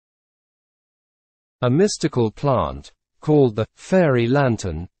A mystical plant, called the fairy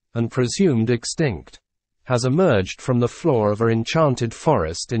lantern, and presumed extinct, has emerged from the floor of an enchanted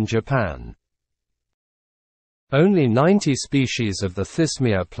forest in Japan. Only 90 species of the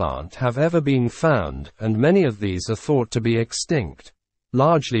Thismia plant have ever been found, and many of these are thought to be extinct,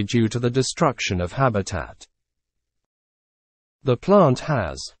 largely due to the destruction of habitat. The plant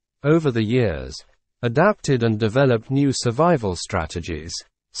has, over the years, adapted and developed new survival strategies,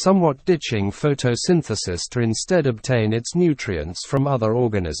 somewhat ditching photosynthesis to instead obtain its nutrients from other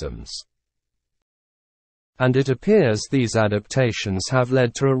organisms. And it appears these adaptations have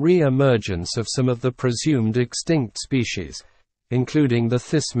led to a re-emergence of some of the presumed extinct species, including the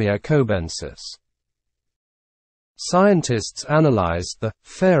Thismia cobensis. Scientists analyzed the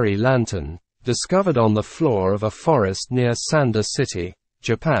fairy lantern, discovered on the floor of a forest near Sanda City,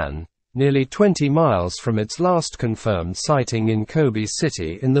 Japan, nearly 20 miles from its last confirmed sighting in Kobe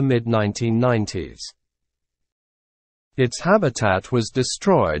City in the mid-1990s. Its habitat was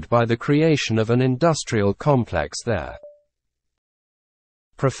destroyed by the creation of an industrial complex there.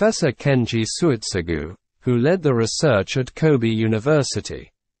 Professor Kenji Suetsugu, who led the research at Kobe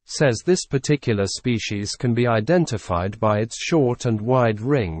University, says this particular species can be identified by its short and wide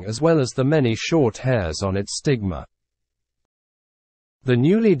ring as well as the many short hairs on its stigma. The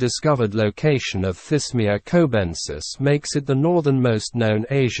newly discovered location of Thismia cobensis makes it the northernmost known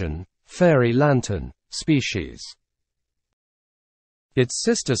Asian fairy lantern species. Its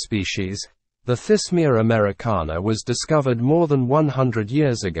sister species, the Thismia americana, was discovered more than 100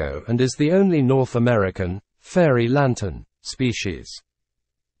 years ago and is the only North American fairy lantern species.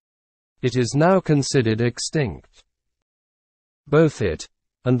 It is now considered extinct. Both it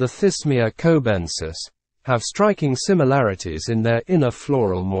and the Thismia cobensis have striking similarities in their inner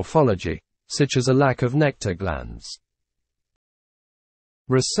floral morphology, such as a lack of nectar glands.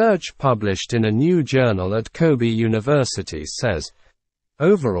 Research published in a new journal at Kobe University says,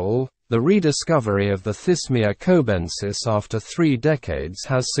 overall, the rediscovery of the Thismia cobensis after 3 decades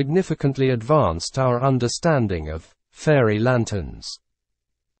has significantly advanced our understanding of fairy lanterns.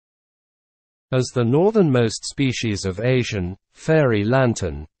 As the northernmost species of Asian fairy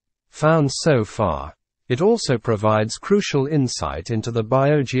lantern found so far, it also provides crucial insight into the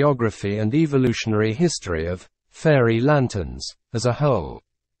biogeography and evolutionary history of fairy lanterns as a whole.